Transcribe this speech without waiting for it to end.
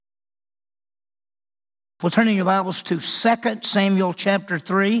We'll turn in your Bibles to 2 Samuel chapter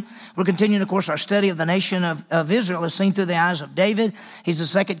 3. We're continuing, of course, our study of the nation of Israel as seen through the eyes of David. He's the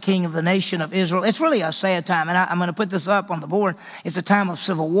second king of the nation of Israel. It's really a sad time, and I'm going to put this up on the board. It's a time of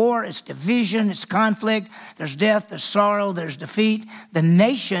civil war, it's division, it's conflict, there's death, there's sorrow, there's defeat. The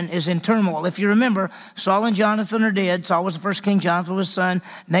nation is in turmoil. If you remember, Saul and Jonathan are dead. Saul was the first king, Jonathan was his son.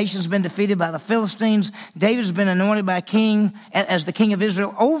 Nation's been defeated by the Philistines. David's been anointed by king as the king of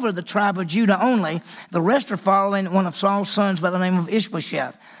Israel over the tribe of Judah only. The rest are following one of Saul's sons by the name of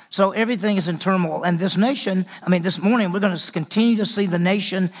Ishbosheth. So everything is in turmoil. And this nation, this morning we're going to continue to see the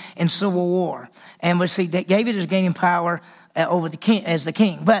nation in civil war. And we see that David is gaining power over the king as the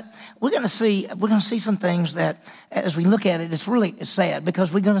king. But we're going to see some things that, as we look at it, it's sad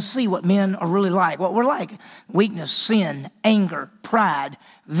because we're going to see what men are really like, what we're like: weakness, sin, anger, pride,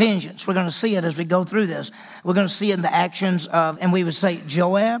 vengeance. We're going to see it as we go through this. We're going to see it in the actions of, and we would say,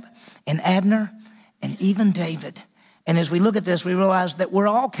 Joab and Abner and even David. And as we look at this, we realize that we're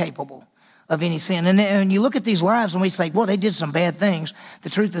all capable of any sin. And when you look at these lives and we say, well, they did some bad things. The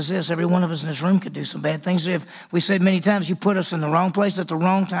truth is this: every one of us in this room could do some bad things. If we said many times, you put us in the wrong place at the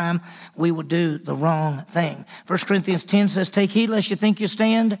wrong time, we would do the wrong thing. 1 Corinthians 10 says, take heed lest you think you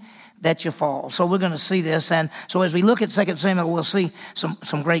stand, that you fall. So we're going to see this. And so as we look at 2 Samuel, we'll see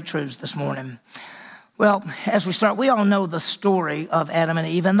some great truths this morning. Well, as we start, we all know the story of Adam and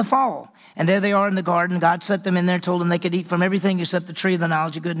Eve and the fall. And there they are in the garden. God set them in there, told them they could eat from everything except the tree of the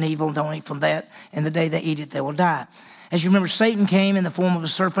knowledge of good and evil. Don't eat from that. And the day they eat it, they will die. As you remember, Satan came in the form of a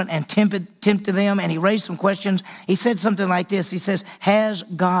serpent and tempted them, and he raised some questions. He said something like this. He says, has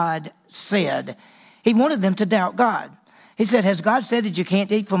God said? He wanted them to doubt God. He said, has God said that you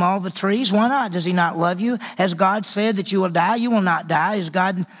can't eat from all the trees? Why not? Does he not love you? Has God said that you will die? You will not die. Is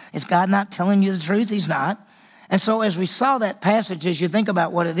God not telling you the truth? He's not. And so as we saw that passage, as you think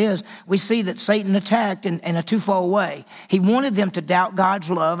about what it is, we see that Satan attacked in a twofold way. He wanted them to doubt God's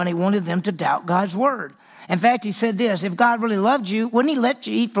love, and he wanted them to doubt God's word. In fact, he said this: if God really loved you, wouldn't he let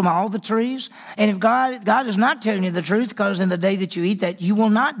you eat from all the trees? And if God is not telling you the truth, because in the day that you eat that, you will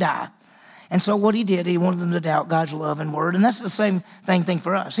not die. And so what he did, he wanted them to doubt God's love and word. And that's the same thing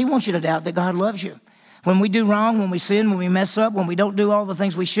for us. He wants you to doubt that God loves you. When we do wrong, when we sin, when we mess up, when we don't do all the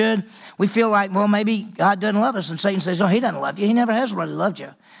things we should, we feel like, well, maybe God doesn't love us. And Satan says, no, he doesn't love you. He never has really loved you.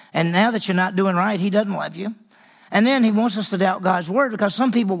 And now that you're not doing right, he doesn't love you. And then he wants us to doubt God's word, because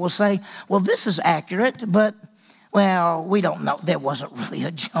some people will say, well, this is accurate, but, well, we don't know. There wasn't really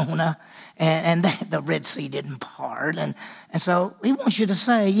a Jonah, and the Red Sea didn't part. And so he wants you to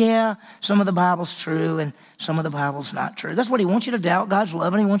say, yeah, some of the Bible's true and some of the Bible's not true. That's what he wants you to doubt, God's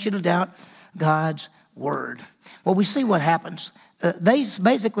love, and he wants you to doubt God's word. Well, we see what happens. They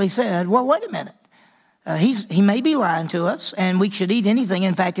basically said, well, wait a minute. He may be lying to us, and we should eat anything.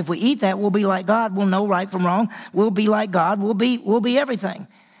 In fact, if we eat that, we'll be like God. We'll know right from wrong. We'll be like God. We'll be everything.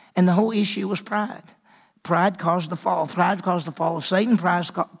 And the whole issue was pride. Pride caused the fall. Pride caused the fall of Satan.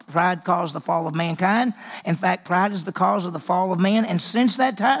 Pride caused the fall of mankind. In fact, pride is the cause of the fall of man. And since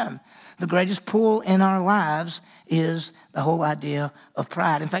that time, the greatest pull in our lives is the whole idea of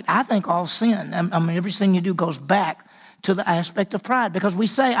pride. In fact, I think all sin, every sin you do goes back to the aspect of pride, because we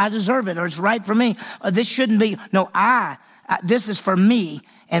say, I deserve it, or it's right for me, or this shouldn't be. No, this is for me.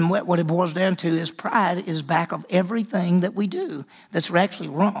 And what it boils down to is pride is back of everything that we do that's actually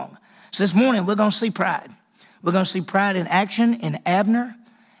wrong. So this morning, we're going to see pride. We're going to see pride in action in Abner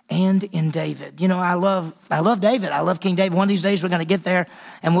and in David. You know, I love David. I love King David. One of these days we're going to get there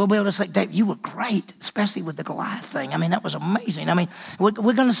and we'll be able to say, David, you were great, especially with the Goliath thing. That was amazing. We're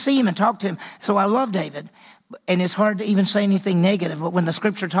going to see him and talk to him. So I love David. And it's hard to even say anything negative, but when the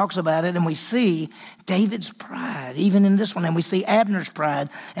scripture talks about it and we see David's pride, even in this one, and we see Abner's pride,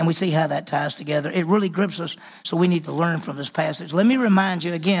 and we see how that ties together, it really grips us, so we need to learn from this passage. Let me remind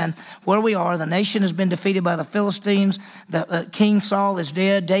you again where we are. The nation has been defeated by the Philistines. The King Saul is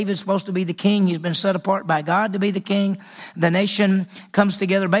dead. David's supposed to be the king. He's been set apart by God to be the king. The nation comes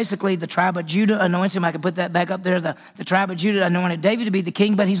together. Basically, the tribe of Judah anoints him. I can put that back up there. The tribe of Judah anointed David to be the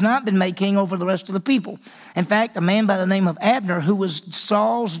king, but he's not been made king over the rest of the people. In fact, a man by the name of Abner, who was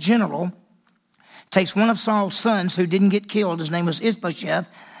Saul's general, takes one of Saul's sons who didn't get killed. His name was Ishbosheth,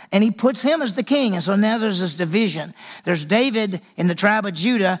 and he puts him as the king. And so now there's this division. There's David in the tribe of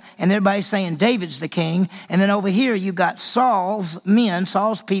Judah, and everybody's saying David's the king. And then over here you've got Saul's men,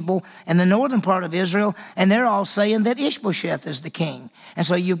 Saul's people in the northern part of Israel, and they're all saying that Ishbosheth is the king. And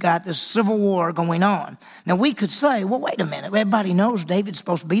so you've got this civil war going on. Now we could say, well, wait a minute. Everybody knows David's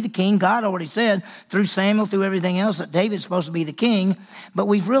supposed to be the king. God already said through Samuel, through everything else, that David's supposed to be the king. But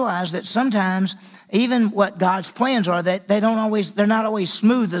we've realized that sometimes even what God's plans are, that they're not always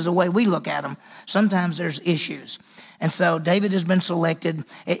smooth as the way we look at them. Sometimes there's issues. And so David has been selected.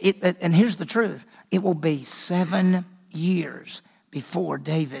 And here's the truth. It will be 7 years before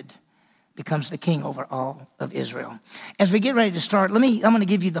David becomes the king over all of Israel. As we get ready to start, I'm going to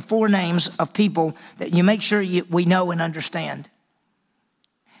give you the 4 names of people that you make sure we know and understand.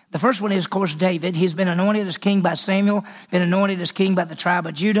 The first one is, of course, David. He's been anointed as king by Samuel, been anointed as king by the tribe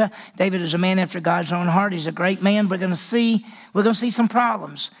of Judah. David is a man after God's own heart. He's a great man. We're going to see some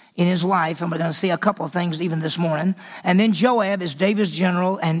problems in his life, and we're going to see a couple of things even this morning. And then Joab is David's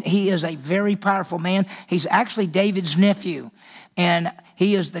general, and he is a very powerful man. He's actually David's nephew, and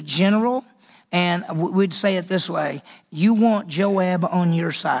he is the general. And we'd say it this way: you want Joab on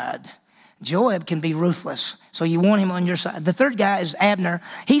your side. Joab can be ruthless, so you want him on your side. The third guy is Abner.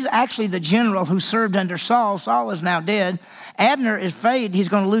 He's actually the general who served under Saul. Saul is now dead. Abner is afraid he's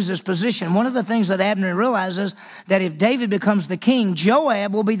going to lose his position. One of the things that Abner realizes, that if David becomes the king,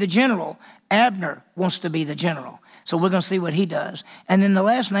 Joab will be the general. Abner wants to be the general. So we're going to see what he does. And then the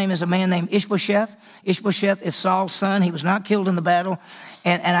last name is a man named Ishbosheth. Ishbosheth is Saul's son. He was not killed in the battle.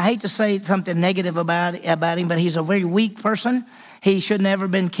 And I hate to say something negative about him, but he's a very weak person. He should never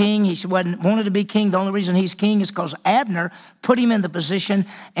have been king. He wasn't wanted to be king. The only reason he's king is because Abner put him in the position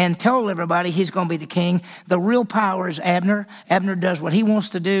and told everybody he's going to be the king. The real power is Abner. Abner does what he wants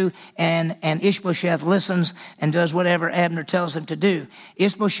to do, and Ishbosheth listens and does whatever Abner tells him to do.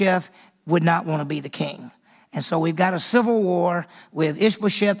 Ishbosheth would not want to be the king. And so we've got a civil war with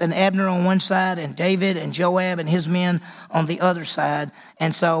Ishbosheth and Abner on one side, and David and Joab and his men on the other side.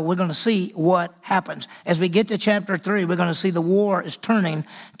 And so we're going to see what happens. As we get to chapter 3, we're going to see the war is turning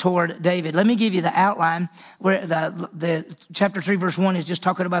toward David. Let me give you the outline. Where the chapter 3, verse 1 is just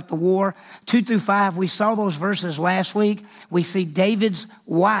talking about the war. 2 through 5, we saw those verses last week. We see David's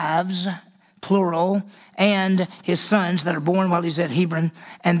wives, plural, and his sons that are born while he's at Hebron.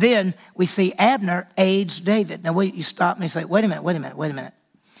 And then we see Abner aids David. Now, you stop and you say, wait a minute.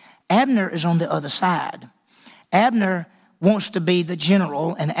 Abner is on the other side. Abner wants to be the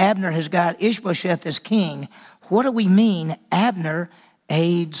general, and Abner has got Ishbosheth as king. What do we mean Abner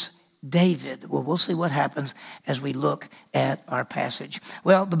aids David? Well, we'll see what happens as we look at our passage.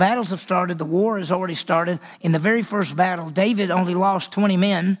 Well, the battles have started. The war has already started. In the very first battle, David only lost 20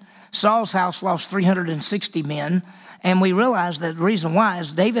 men. Saul's house lost 360 men. And we realize that the reason why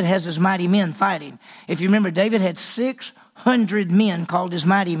is David has his mighty men fighting. If you remember, David had 600 men called his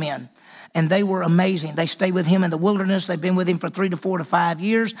mighty men. And they were amazing. They stayed with him in the wilderness. They've been with him for 3 to 4 to 5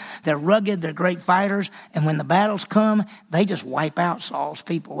 years. They're rugged. They're great fighters. And when the battles come, they just wipe out Saul's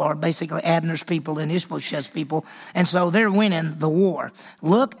people, or basically Abner's people and Ishbosheth's people. And so they're winning the war.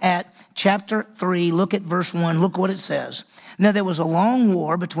 Look at chapter 3. Look at verse 1. Look what it says. Now there was a long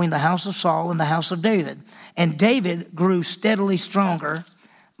war between the house of Saul and the house of David. And David grew steadily stronger,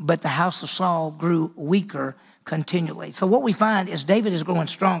 but the house of Saul grew weaker continually. So what we find is David is growing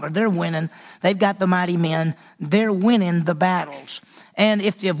stronger. They're winning. They've got the mighty men. They're winning the battles. And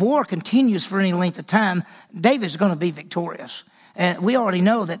if the war continues for any length of time, David's going to be victorious. And we already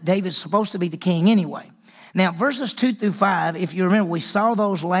know that David's supposed to be the king anyway. Now, verses 2 through 5, if you remember, we saw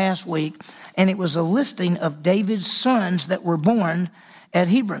those last week, and it was a listing of David's sons that were born at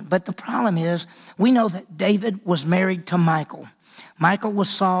Hebron. But the problem is, we know that David was married to Michal. Michal was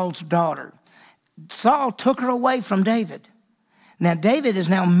Saul's daughter. Saul took her away from David. Now, David is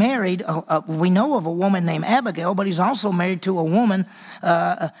now married. We know of a woman named Abigail, but he's also married to a woman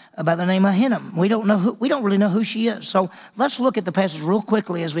by the name of Th.M. We don't really know who she is. So let's look at the passage real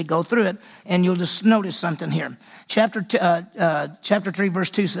quickly as we go through it, and you'll just notice something here. Chapter 3, verse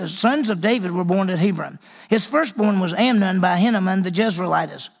 2 says, "Sons of David were born at Hebron. His firstborn was Amnon by Th.M. the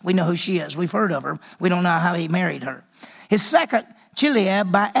Jezreelitess." We know who she is. We've heard of her. We don't know how he married her. His second,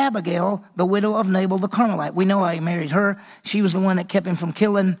 Chileab by Abigail, the widow of Nabal the Carmelite. We know how he married her. She was the one that kept him from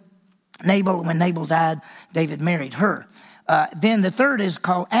killing Nabal. When Nabal died, David married her. Then the third is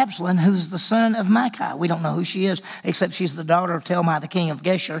called Absalom, who's the son of Micah. We don't know who she is, except she's the daughter of Talmai, the king of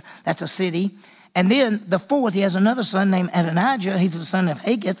Geshur. That's a city. And then the fourth, he has another son named Adonijah. He's the son of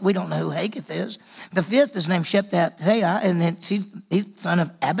Haggith. We don't know who Haggith is. The fifth is named Shephatiah, and then he's the son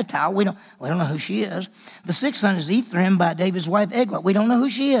of Abital. We don't know who she is. The sixth son is Th.M. by David's wife Eglah. We don't know who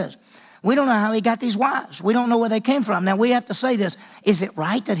she is. We don't know how he got these wives. We don't know where they came from. Now, we have to say this. Is it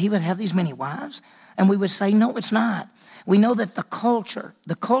right that he would have these many wives? And we would say, no, it's not. We know that the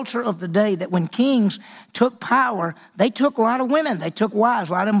culture of the day, that when kings took power, they took a lot of women. They took wives.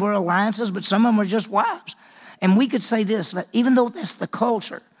 A lot of them were alliances, but some of them were just wives. And we could say this, that even though that's the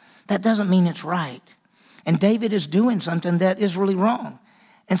culture, that doesn't mean it's right. And David is doing something that is really wrong.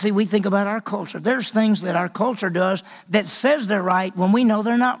 And see, we think about our culture. There's things that our culture does that says they're right when we know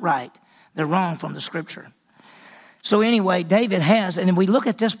they're not right. They're wrong from the Scripture. So anyway, David has, and if we look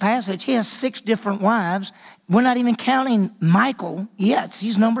at this passage, he has 6 different wives. We're not even counting Michal yet.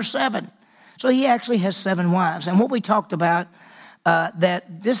 He's number 7. So he actually has 7 wives. And what we talked about,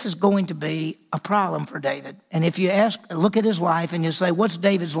 that this is going to be a problem for David. And if you look at his life and you say, what's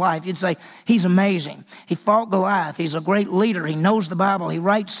David's life? You'd say, he's amazing. He fought Goliath. He's a great leader. He knows the Bible. He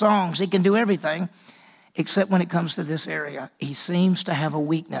writes songs. He can do everything, except when it comes to this area. He seems to have a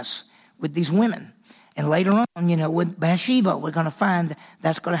weakness with these women. And later on, with Bathsheba, we're going to find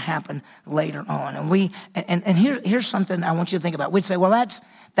that's going to happen later on. And here's something I want you to think about. We'd say, well,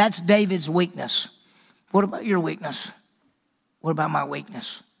 that's David's weakness. What about your weakness? What about my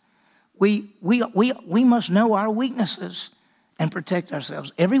weakness? We must know our weaknesses and protect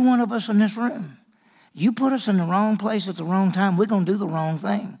ourselves. Every one of us in this room. You put us in the wrong place at the wrong time, we're going to do the wrong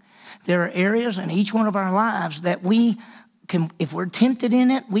thing. There are areas in each one of our lives that we can, if we're tempted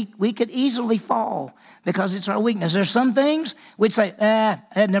in it, we could easily fall because it's our weakness. There's some things we'd say,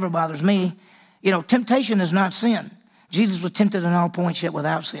 that never bothers me. Temptation is not sin. Jesus was tempted in all points, yet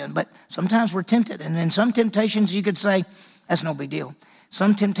without sin. But sometimes we're tempted. And in some temptations, you could say, that's no big deal.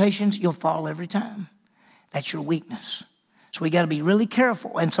 Some temptations, you'll fall every time. That's your weakness. So we got to be really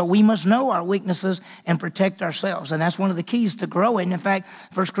careful. And so we must know our weaknesses and protect ourselves. And that's one of the keys to growing. In fact,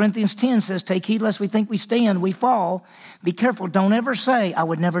 1 Corinthians 10 says, take heed lest we think we stand, we fall. Be careful. Don't ever say, I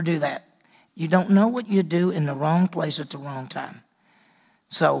would never do that. You don't know what you do in the wrong place at the wrong time.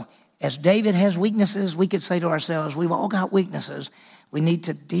 So as David has weaknesses, we could say to ourselves, we've all got weaknesses. We need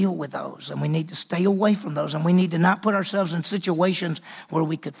to deal with those, and we need to stay away from those, and we need to not put ourselves in situations where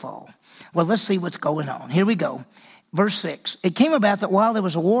we could fall. Well, let's see what's going on. Here we go. Verse 6. It came about that while there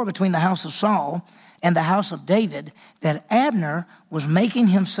was a war between the house of Saul and the house of David, that Abner was making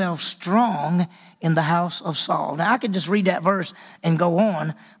himself strong in the house of Saul. Now, I could just read that verse and go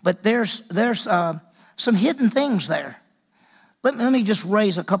on, but there's some hidden things there. Let me just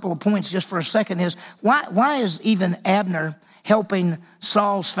raise a couple of points just for a second. Why is even Abner helping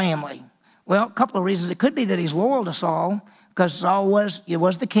Saul's family? Well, a couple of reasons. It could be that he's loyal to Saul because Saul was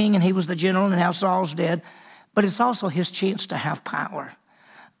the king and he was the general, and now Saul's dead. But it's also his chance to have power.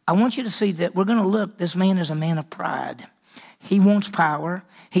 I want you to see that we're going to look, this man is a man of pride. He wants power.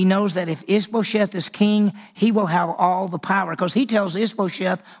 He knows that if Ishbosheth is king, he will have all the power because he tells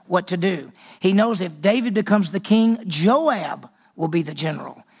Ishbosheth what to do. He knows if David becomes the king, Joab will be the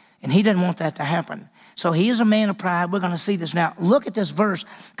general. And he doesn't want that to happen. So he is a man of pride. We're going to see this. Now, look at this verse,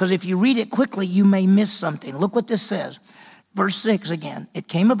 because if you read it quickly, you may miss something. Look what this says. Verse 6 again. It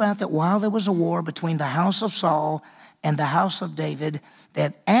came about that while there was a war between the house of Saul and the house of David,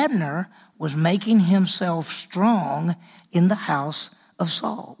 that Abner was making himself strong in the house of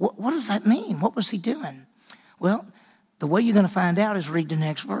Saul. What does that mean? What was he doing? Well, the way you're going to find out is read the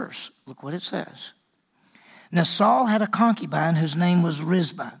next verse. Look what it says. Now Saul had a concubine whose name was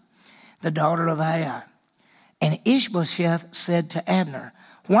Rizbah, the daughter of Aiah. And Ishbosheth said to Abner,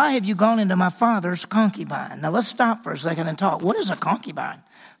 why have you gone into my father's concubine? Now let's stop for a second and talk. What is a concubine?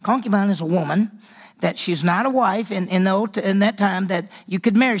 Concubine is a woman that she's not a wife. In that time that you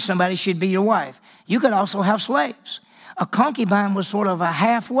could marry somebody, she'd be your wife. You could also have slaves. A concubine was sort of a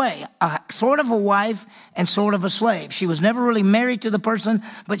halfway, sort of a wife and sort of a slave. She was never really married to the person,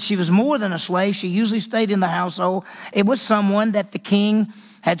 but she was more than a slave. She usually stayed in the household. It was someone that the king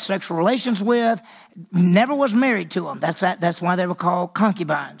had sexual relations with, never was married to them. That's why they were called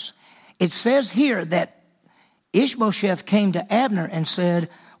concubines. It says here that Ishbosheth came to Abner and said,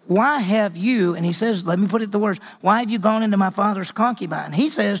 why have you, and he says, let me put it the words, why have you gone into my father's concubine? He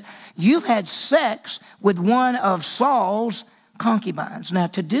says, you've had sex with one of Saul's concubines. Now,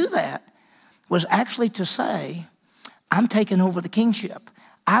 to do that was actually to say, I'm taking over the kingship.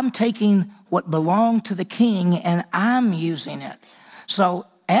 I'm taking what belonged to the king and I'm using it. So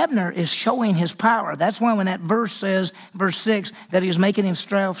Abner is showing his power. That's why when that verse says, verse 6, that he's making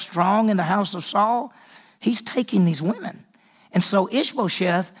himself strong in the house of Saul, he's taking these women. And so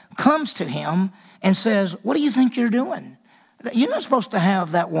Ishbosheth comes to him and says, what do you think you're doing? You're not supposed to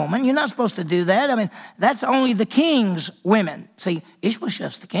have that woman. You're not supposed to do that. I mean, that's only the king's women. See,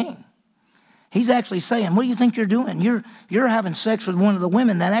 Ishbosheth's the king. He's actually saying, what do you think you're doing? You're having sex with one of the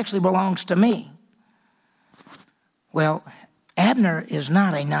women that actually belongs to me. Well, Abner is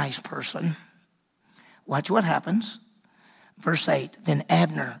not a nice person. Watch what happens. Verse 8, then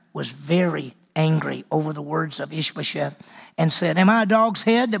Abner was very angry over the words of Ishbosheth and said, am I a dog's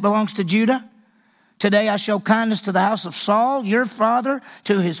head that belongs to Judah? Today I show kindness to the house of Saul, your father,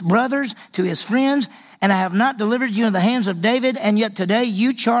 to his brothers, to his friends, and I have not delivered you in the hands of David, and yet today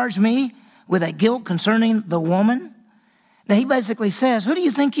you charge me with a guilt concerning the woman. Now he basically says, who do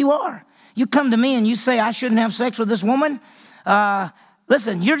you think you are? You come to me and you say I shouldn't have sex with this woman?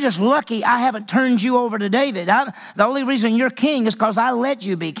 Listen, you're just lucky I haven't turned you over to David. The only reason you're king is because I let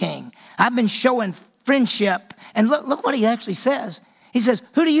you be king. I've been showing friendship. And look what he actually says. He says,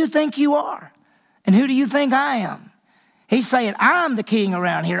 who do you think you are? And who do you think I am? He's saying, I'm the king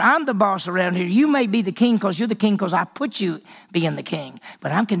around here. I'm the boss around here. You may be the king because you're the king because I put you being the king.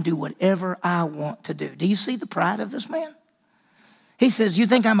 But I can do whatever I want to do. Do you see the pride of this man? He says, you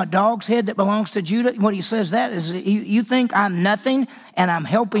think I'm a dog's head that belongs to Judah? What he says that is, you think I'm nothing and I'm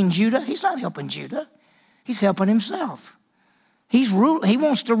helping Judah? He's not helping Judah. He's helping himself. He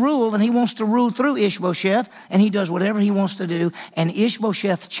wants to rule, and he wants to rule through Ishbosheth, and he does whatever he wants to do. And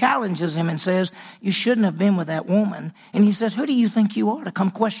Ishbosheth challenges him and says, you shouldn't have been with that woman. And he says, who do you think you are to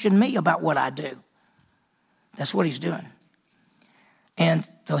come question me about what I do? That's what he's doing. And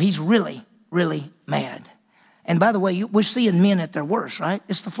so he's really, really mad. And by the way, we're seeing men at their worst, right?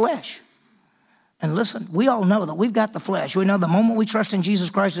 It's the flesh. And listen, we all know that we've got the flesh. We know the moment we trust in Jesus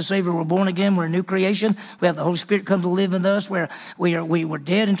Christ as Savior, we're born again, we're a new creation. We have the Holy Spirit come to live in us. We were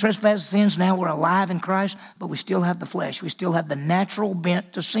dead in trespass sins. Now we're alive in Christ, but we still have the flesh. We still have the natural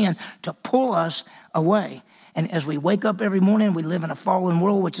bent to sin to pull us away. And as we wake up every morning, we live in a fallen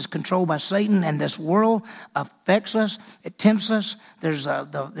world which is controlled by Satan, and this world affects us. It tempts us.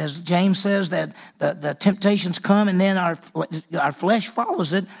 As James says, that the temptations come, and then our flesh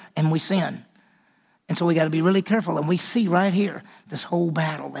follows it, and we sin. And so we got to be really careful. And we see right here this whole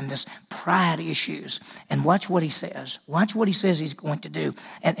battle and this pride issues. And watch what he says. Watch what he says he's going to do.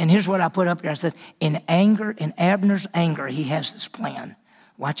 And here's what I put up here. I said, in Abner's anger, he has this plan.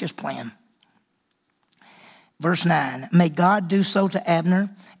 Watch his plan. Verse 9, may God do so to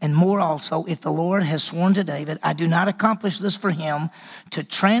Abner, and more also, if the Lord has sworn to David, I do not accomplish this for him, to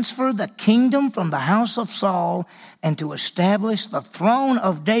transfer the kingdom from the house of Saul and to establish the throne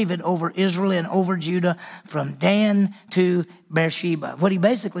of David over Israel and over Judah from Dan to Beersheba. What he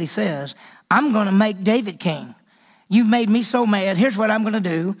basically says, I'm going to make David king. You've made me so mad. Here's what I'm going to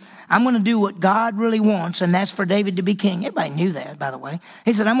do. I'm going to do what God really wants, and that's for David to be king. Everybody knew that, by the way.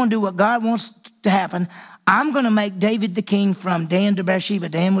 He said, I'm going to do what God wants to happen. I'm going to make David the king from Dan to Beersheba.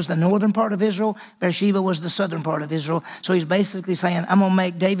 Dan was the northern part of Israel. Beersheba was the southern part of Israel. So he's basically saying, I'm going to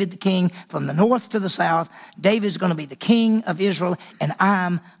make David the king from the north to the south. David's going to be the king of Israel, and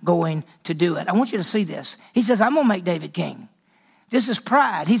I'm going to do it. I want you to see this. He says, I'm going to make David king. This is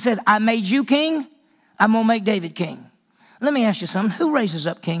pride. He said, I made you king. I'm going to make David king. Let me ask you something. Who raises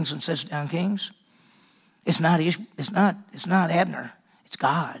up kings and sets down kings? It's not Abner. It's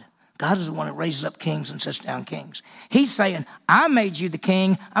God. God is the one that raises up kings and sets down kings. He's saying, I made you the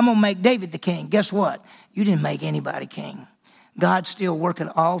king. I'm going to make David the king. Guess what? You didn't make anybody king. God's still working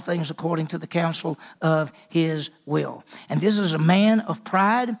all things according to the counsel of his will. And this is a man of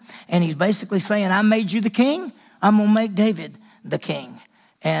pride, and he's basically saying, I made you the king. I'm going to make David the king.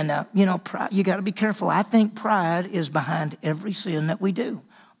 And, pride, you got to be careful. I think pride is behind every sin that we do,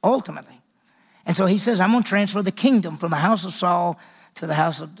 ultimately. And so he says, I'm going to transfer the kingdom from the house of Saul to the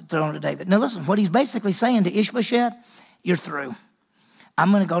house of the throne of David. Now listen, what he's basically saying to Ishbosheth, you're through.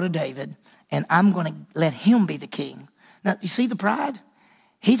 I'm going to go to David, and I'm going to let him be the king. Now, you see the pride?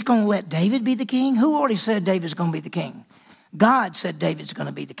 He's going to let David be the king? Who already said David's going to be the king? God said David's going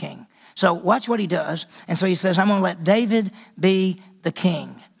to be the king. So watch what he does. And so he says, I'm going to let David be the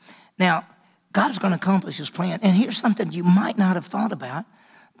king. Now, God's going to accomplish his plan. And here's something you might not have thought about.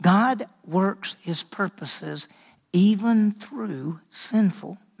 God works his purposes even through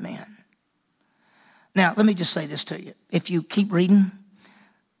sinful men. Now, let me just say this to you. If you keep reading,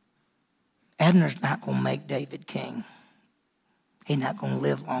 Abner's not going to make David king. He's not going to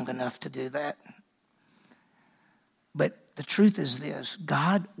live long enough to do that. But the truth is this.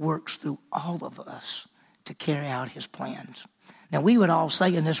 God works through all of us to carry out his plans. Now, we would all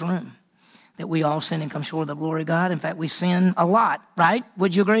say in this room that we all sin and come short of the glory of God. In fact, we sin a lot, right?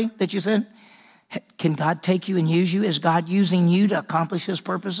 Would you agree that you sin? Can God take you and use you? Is God using you to accomplish his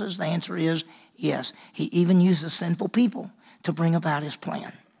purposes? The answer is yes. He even uses sinful people to bring about his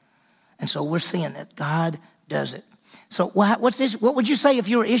plan. And so we're seeing that God does it. So what's this? What would you say if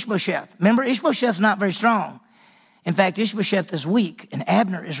you were Ishbosheth? Remember, Ishbosheth's not very strong. In fact, Ishbosheth is weak, and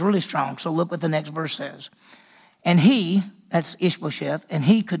Abner is really strong. So look what the next verse says. And he, that's Ishbosheth, and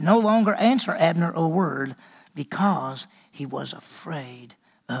he could no longer answer Abner a word because he was afraid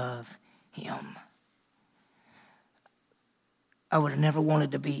of him. I would have never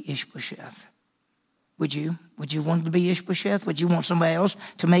wanted to be Ishbosheth, Would you? Would you want to be Ishbosheth? Would you want somebody else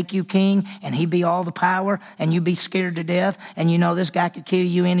to make you king and he be all the power and you be scared to death and you know this guy could kill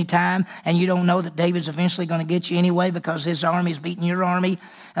you anytime and you don't know that David's eventually going to get you anyway because his army is beating your army?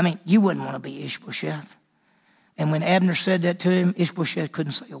 I mean, you wouldn't want to be Ishbosheth. And when Abner said that to him, Ishbosheth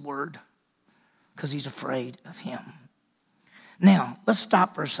couldn't say a word because he's afraid of him. Now, let's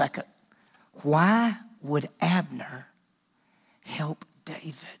stop for a second. Why would Abner help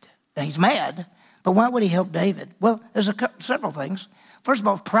David? Now, he's mad, but why would he help David? Well, there's several things. First of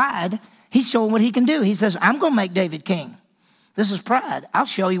all, pride. He's showing what he can do. He says, I'm going to make David king. This is pride. I'll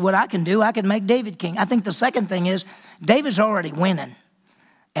show you what I can do. I can make David king. I think the second thing is David's already winning,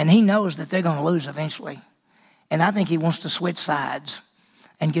 and he knows that they're going to lose eventually. And I think he wants to switch sides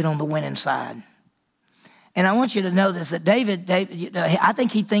and get on the winning side. And I want you to know this, that David, I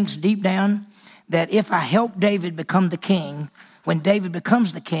think he thinks deep down that if I help David become the king, when David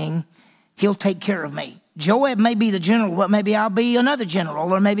becomes the king, he'll take care of me. Joab may be the general, but maybe I'll be another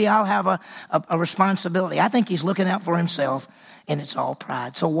general, or maybe I'll have a responsibility. I think he's looking out for himself, and it's all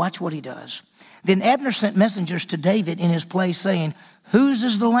pride. So watch what he does. Then Abner sent messengers to David in his place, saying, whose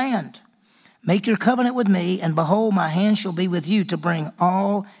is the land? Make your covenant with me, and behold, my hand shall be with you to bring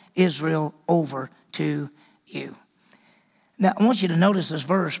all Israel over to you. Now, I want you to notice this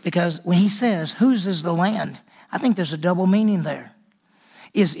verse, because when he says, whose is the land? I think there's a double meaning there.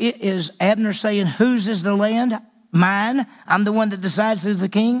 Is Abner saying, whose is the land? Mine. I'm the one that decides who's the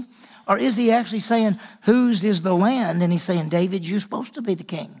king. Or is he actually saying, whose is the land? And he's saying, David, you're supposed to be the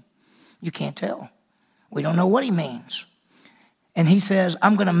king. You can't tell. We don't know what he means. And he says,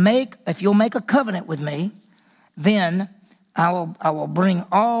 if you'll make a covenant with me, then I will bring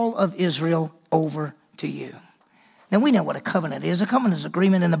all of Israel over to you. Now, we know what a covenant is. A covenant is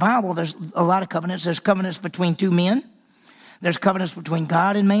agreement. In the Bible, there's a lot of covenants. There's covenants between two men. There's covenants between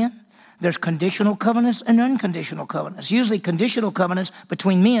God and man. There's conditional covenants and unconditional covenants. Usually conditional covenants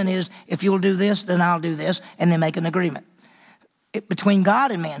between men is, if you'll do this, then I'll do this, and they make an agreement. Between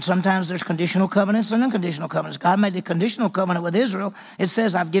God and man, sometimes there's conditional covenants and unconditional covenants. God made a conditional covenant with Israel. It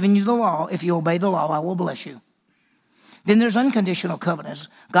says, I've given you the law. If you obey the law, I will bless you. Then there's unconditional covenants.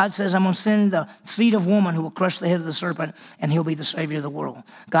 God says, I'm going to send the seed of woman who will crush the head of the serpent, and he'll be the Savior of the world.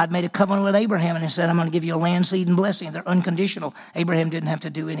 God made a covenant with Abraham, and he said, I'm going to give you a land, seed, and blessing. They're unconditional. Abraham didn't have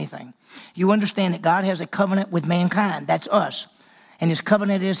to do anything. You understand that God has a covenant with mankind. That's us. And his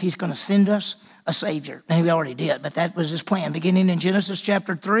covenant is he's going to send us a Savior. And he already did, but that was his plan. Beginning in Genesis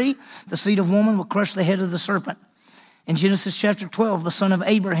chapter 3, the seed of woman will crush the head of the serpent. In Genesis chapter 12, the son of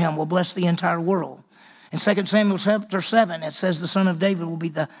Abraham will bless the entire world. In 2 Samuel chapter 7, it says the son of David will be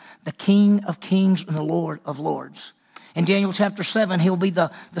the King of kings and the Lord of lords. In Daniel chapter 7, he'll be the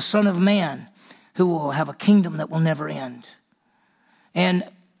Son of Man who will have a kingdom that will never end. And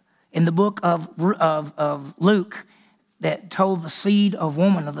in the book of Luke, that told the seed of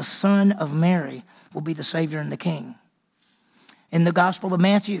woman, of the son of Mary, will be the Savior and the King. In the Gospel of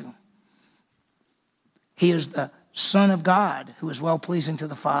Matthew, he is the Son of God who is well-pleasing to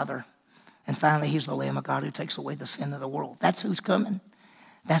the Father. And finally, he's the Lamb of God who takes away the sin of the world. That's who's coming.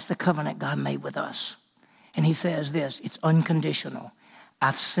 That's the covenant God made with us. And he says this, it's unconditional.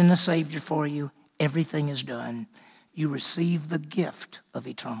 I've sent a Savior for you. Everything is done. You receive the gift of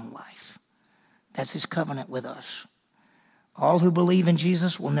eternal life. That's his covenant with us. All who believe in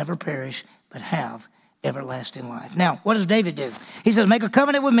Jesus will never perish, but have everlasting life. Now, what does David do? He says, make a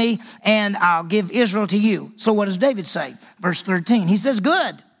covenant with me, and I'll give Israel to you. So what does David say? Verse 13, he says,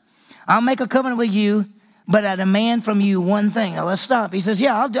 good. I'll make a covenant with you, but I demand from you one thing. Now, let's stop. He says,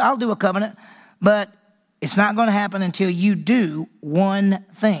 yeah, I'll do a covenant, but it's not going to happen until you do one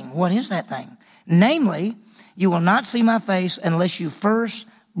thing. What is that thing? Namely, you will not see my face unless you first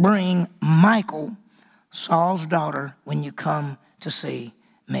bring Michal, Saul's daughter, when you come to see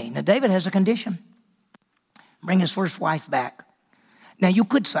me. Now, David has a condition. Bring his first wife back. Now, you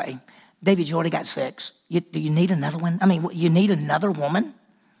could say, David, you already got 6. Do you need another one? I mean, you need another woman?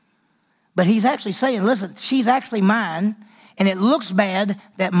 But he's actually saying, listen, she's actually mine, and it looks bad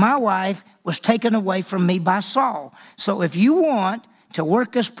that my wife was taken away from me by Saul. So if you want to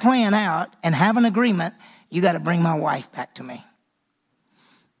work this plan out and have an agreement, you got to bring my wife back to me.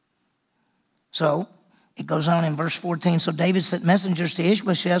 So it goes on in verse 14. So David sent messengers to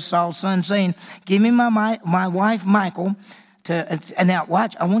Ishbosheth, Saul's son, saying, give me my wife Michal. And now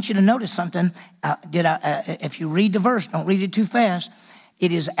watch, I want you to notice something. If you read the verse, don't read it too fast.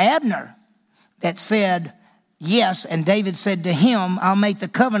 It is Abner that said yes, and David said to him, I'll make the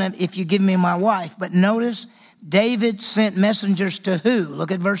covenant if you give me my wife. But notice, David sent messengers to who?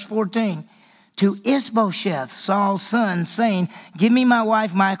 Look at verse 14. to Ishbosheth, Saul's son, saying, give me my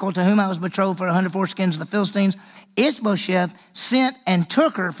wife Michal, to whom I was betrothed for 100 foreskins of the Philistines. Ishbosheth sent and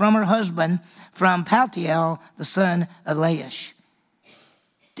took her from her husband, from Paltiel, the son of Laish.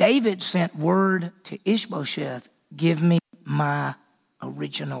 David sent word to Ishbosheth, give me my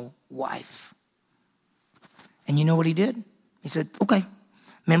original wife. And you know what he did? He said, okay.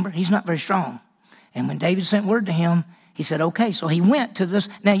 Remember, he's not very strong. And when David sent word to him, he said, okay. So he went to this.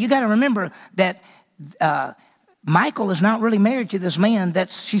 Now, you got to remember that Michal is not really married to this man that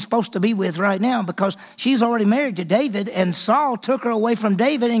she's supposed to be with right now, because she's already married to David, and Saul took her away from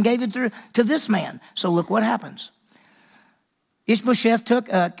David and gave it to this man. So look what happens. Ishbosheth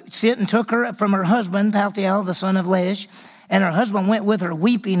sent and took her from her husband, Paltiel, the son of Laish, and her husband went with her,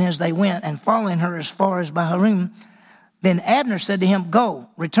 weeping as they went, and following her as far as Bahurim. Then Abner said to him, go,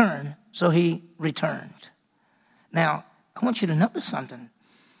 return. So he returned. Now, I want you to notice something.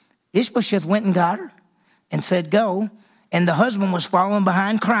 Ishbosheth went and got her and said, go. And the husband was following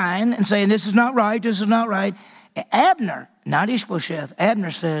behind, crying and saying, this is not right, this is not right. Abner, not Ishbosheth,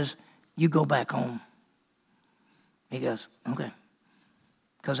 Abner says, you go back home. He goes, okay.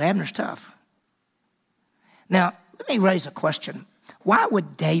 Because Abner's tough. Now, let me raise a question. Why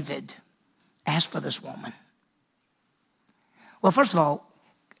would David ask for this woman? Well, first of all,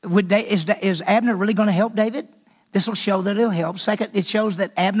 is Abner really going to help David? This will show that it'll help. Second, it shows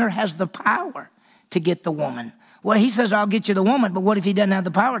that Abner has the power to get the woman. Well, he says, I'll get you the woman, but what if he doesn't have the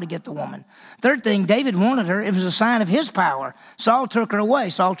power to get the woman? Third thing, David wanted her. It was a sign of his power. Saul took her away.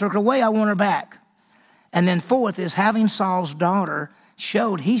 Saul took her away. I want her back. And then fourth is having Saul's daughter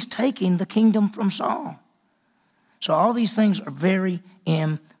showed he's taking the kingdom from Saul. So all these things are very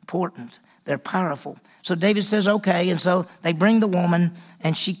important. They're powerful. So David says, okay. And so they bring the woman,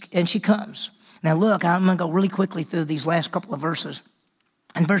 and she comes. Now look, I'm going to go really quickly through these last couple of verses.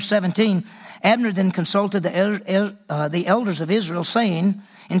 In verse 17, Abner then consulted the elders of Israel, saying,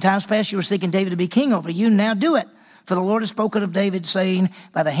 in times past you were seeking David to be king over you. Now do it. For the Lord has spoken of David, saying,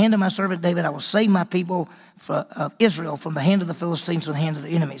 by the hand of my servant David, I will save my people of Israel from the hand of the Philistines and the hand of the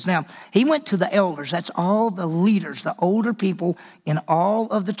enemies. Now, he went to the elders. That's all the leaders, the older people in all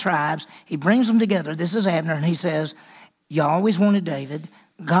of the tribes. He brings them together. This is Abner, and he says, you always wanted David.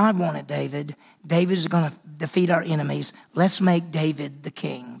 God wanted David. David is going to defeat our enemies. Let's make David the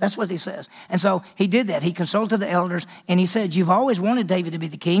king. That's what he says. And so he did that. He consulted the elders, and he said, you've always wanted David to be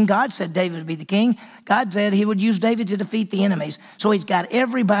the king. God said David would be the king. God said he would use David to defeat the enemies. So he's got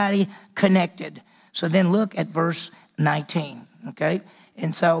everybody connected. So then look at verse 19, okay?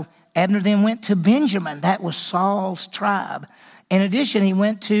 And so Abner then went to Benjamin. That was Saul's tribe. In addition, he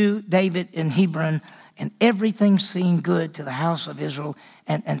went to David in Hebron, and everything seemed good to the house of Israel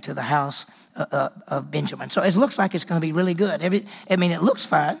and to the house of Benjamin. So it looks like it's going to be really good. It looks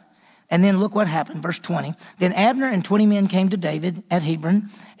fine. And then look what happened, verse 20. Then Abner and 20 men came to David at Hebron,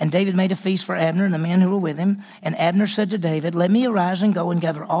 and David made a feast for Abner and the men who were with him. And Abner said to David, let me arise and go and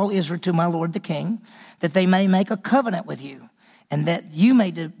gather all Israel to my lord the king, that they may make a covenant with you, and that you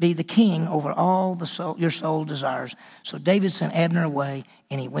may be the king over all your soul desires. So David sent Abner away,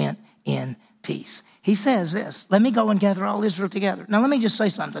 and he went in peace. He says this, let me go and gather all Israel together. Now, let me just say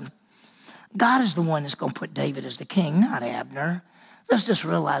something. God is the one that's going to put David as the king, not Abner. Let's just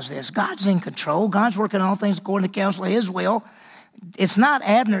realize this. God's in control. God's working all things according to the counsel of his will. It's not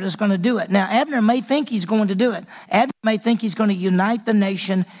Abner that's going to do it. Now, Abner may think he's going to do it. Abner may think he's going to unite the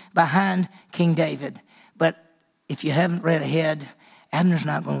nation behind King David. But if you haven't read ahead, Abner's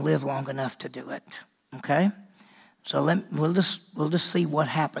not going to live long enough to do it. Okay? So we'll just see what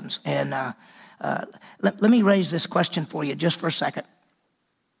happens. And let me raise this question for you just for a second.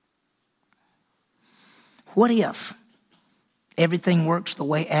 What if everything works the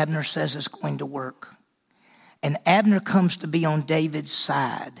way Abner says it's going to work, and Abner comes to be on David's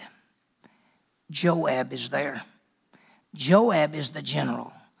side? Joab is there. Joab is the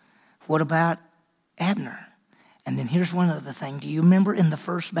general. What about Abner? And then here's one other thing. Do you remember in the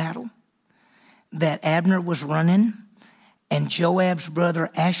first battle that Abner was running, and Joab's brother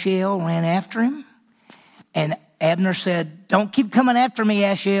Asahel ran after him? And Abner said, don't keep coming after me,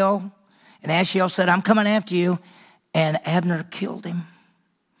 Asahel. And Asahel said, I'm coming after you. And Abner killed him.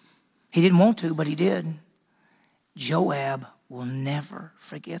 He didn't want to, but he did. Joab will never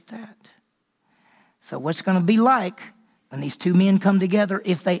forget that. So what's going to be like when these two men come together,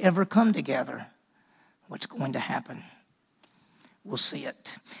 if they ever come together? What's going to happen? We'll see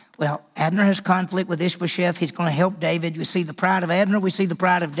it. Well, Abner has conflict with Ishbosheth. He's going to help David. We see the pride of Abner. We see the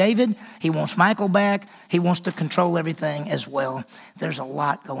pride of David. He wants Michal back. He wants to control everything as well. There's a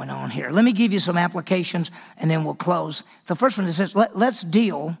lot going on here. Let me give you some applications, and then we'll close. The first one is this. Let's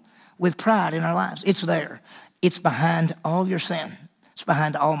deal with pride in our lives. It's there. It's behind all your sin. It's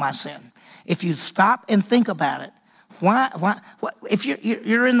behind all my sin. If you stop and think about it, why if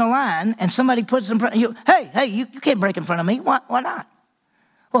you're in the line and somebody puts in front of you, hey, you can't break in front of me. Why not?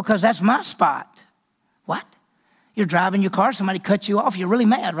 Well, because that's my spot. What? You're driving your car, somebody cuts you off, you're really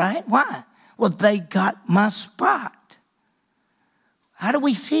mad, right? Why? Well, they got my spot. How do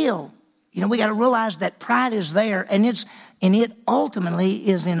we feel? We got to realize that pride is there, and it ultimately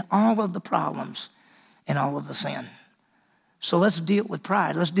is in all of the problems and all of the sin. So let's deal with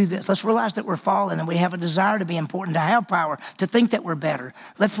pride. Let's do this. Let's realize that we're fallen and we have a desire to be important, to have power, to think that we're better.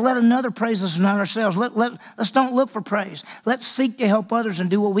 Let's let another praise us, not ourselves. Let's don't look for praise. Let's seek to help others and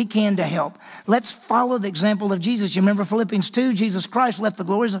do what we can to help. Let's follow the example of Jesus. You remember Philippians 2, Jesus Christ left the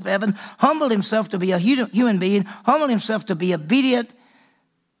glories of heaven, humbled himself to be a human being, humbled himself to be obedient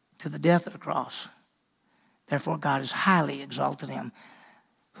to the death of the cross. Therefore, God has highly exalted him.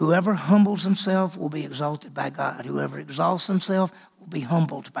 Whoever humbles himself will be exalted by God. Whoever exalts himself will be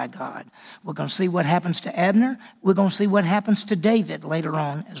humbled by God. We're going to see what happens to Abner. We're going to see what happens to David later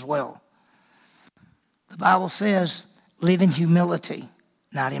on as well. The Bible says, live in humility,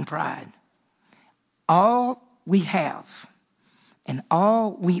 not in pride. All we have and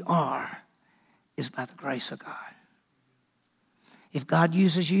all we are is by the grace of God. If God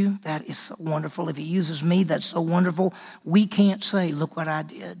uses you, that is so wonderful. If he uses me, that's so wonderful. We can't say, look what I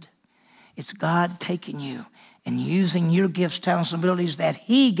did. It's God taking you and using your gifts, talents, and abilities that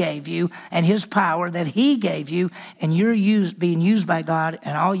he gave you and his power that he gave you, and you're being used by God,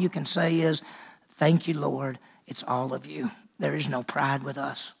 and all you can say is, thank you, Lord. It's all of you. There is no pride with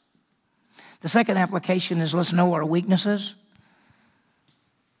us. The second application is let's know our weaknesses.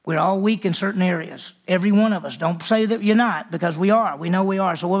 We're all weak in certain areas. Every one of us. Don't say that you're not, because we are. We know we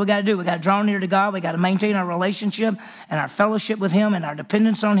are. So what we got to do? We got to draw near to God. We got to maintain our relationship and our fellowship with him and our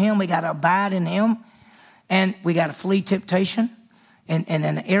dependence on him. We got to abide in him. And we got to flee temptation. And in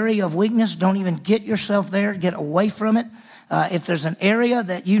an area of weakness, don't even get yourself there. Get away from it. If there's an area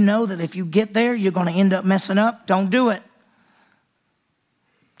that you know that if you get there, you're going to end up messing up, don't do it.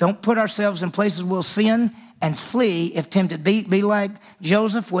 Don't put ourselves in places we'll sin and flee if tempted. Be like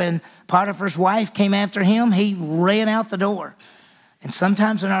Joseph when Potiphar's wife came after him. He ran out the door. And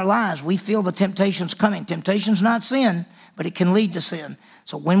sometimes in our lives, we feel the temptation's coming. Temptation's not sin, but it can lead to sin.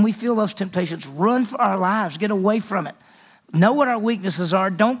 So when we feel those temptations, run for our lives. Get away from it. Know what our weaknesses are.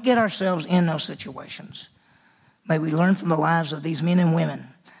 Don't get ourselves in those situations. May we learn from the lives of these men and women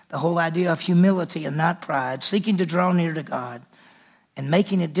the whole idea of humility and not pride, seeking to draw near to God and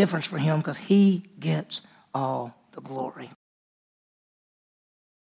making a difference for him because he gets all the glory.